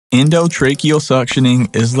Endotracheal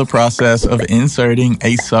suctioning is the process of inserting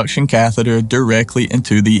a suction catheter directly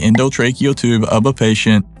into the endotracheal tube of a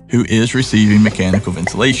patient who is receiving mechanical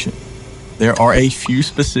ventilation. There are a few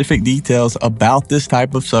specific details about this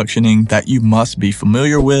type of suctioning that you must be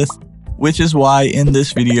familiar with, which is why in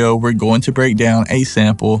this video we're going to break down a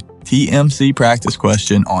sample TMC practice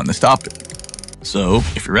question on this topic. So,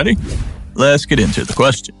 if you're ready, let's get into the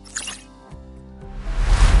question.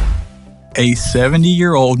 A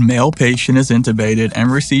 70-year-old male patient is intubated and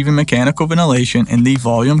receiving mechanical ventilation in the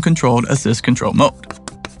volume-controlled assist control mode.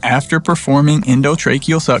 After performing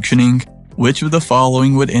endotracheal suctioning, which of the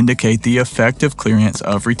following would indicate the effective clearance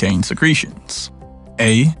of retained secretions?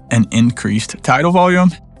 A. An increased tidal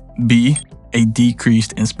volume. B. A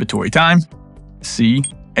decreased inspiratory time. C.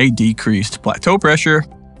 A decreased plateau pressure.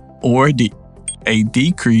 Or D. A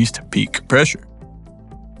decreased peak pressure.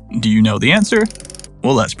 Do you know the answer?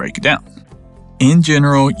 Well, let's break it down. In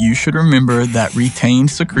general, you should remember that retained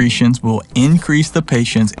secretions will increase the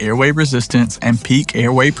patient's airway resistance and peak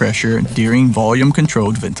airway pressure during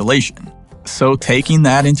volume-controlled ventilation. So taking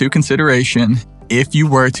that into consideration, if you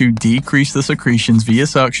were to decrease the secretions via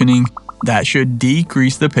suctioning, that should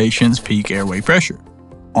decrease the patient's peak airway pressure.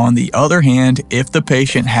 On the other hand, if the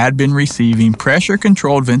patient had been receiving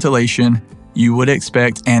pressure-controlled ventilation, you would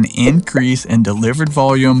expect an increase in delivered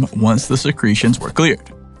volume once the secretions were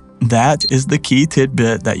cleared. That is the key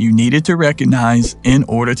tidbit that you needed to recognize in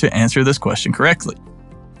order to answer this question correctly.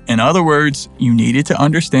 In other words, you needed to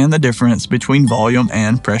understand the difference between volume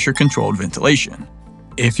and pressure-controlled ventilation.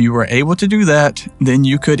 If you were able to do that, then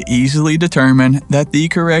you could easily determine that the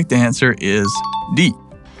correct answer is D,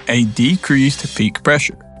 a decreased peak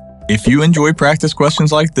pressure. If you enjoy practice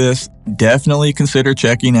questions like this, definitely consider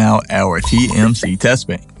checking out our TMC test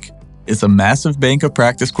bank. It's a massive bank of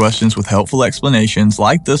practice questions with helpful explanations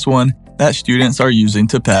like this one that students are using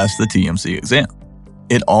to pass the TMC exam.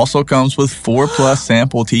 It also comes with 4+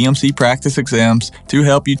 sample TMC practice exams to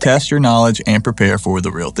help you test your knowledge and prepare for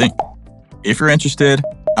the real thing. If you're interested,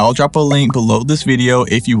 I'll drop a link below this video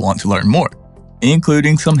if you want to learn more,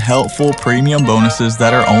 including some helpful premium bonuses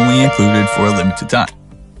that are only included for a limited time.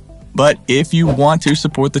 But if you want to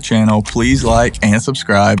support the channel, please like and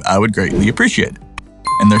subscribe. I would greatly appreciate it.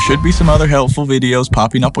 And there should be some other helpful videos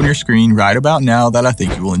popping up on your screen right about now that I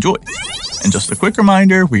think you will enjoy. And just a quick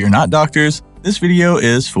reminder, we are not doctors. This video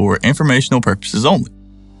is for informational purposes only.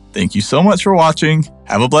 Thank you so much for watching.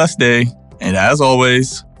 Have a blessed day. And as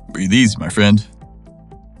always, breathe easy, my friend.